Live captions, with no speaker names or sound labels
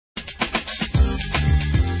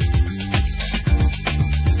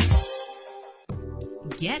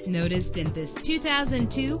Get noticed in this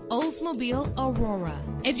 2002 Oldsmobile Aurora.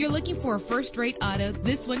 If you're looking for a first-rate auto,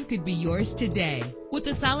 this one could be yours today. With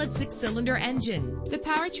a solid 6-cylinder engine, the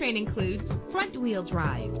powertrain includes front-wheel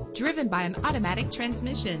drive, driven by an automatic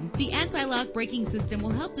transmission. The anti-lock braking system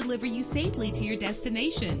will help deliver you safely to your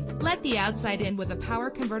destination. Let the outside in with a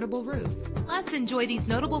power convertible roof. Plus, enjoy these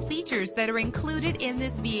notable features that are included in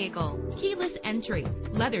this vehicle: keyless entry,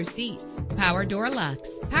 leather seats, power door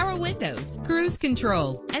locks, power windows, cruise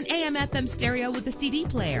control, an AM/FM stereo with a CD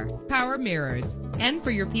player, power mirrors. And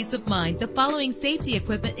for your peace of mind, the following safety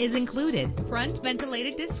equipment is included: front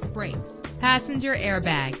ventilated disc brakes, passenger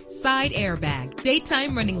airbag, side airbag,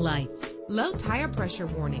 daytime running lights, low tire pressure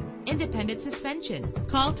warning, independent suspension.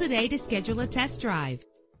 Call today to schedule a test drive.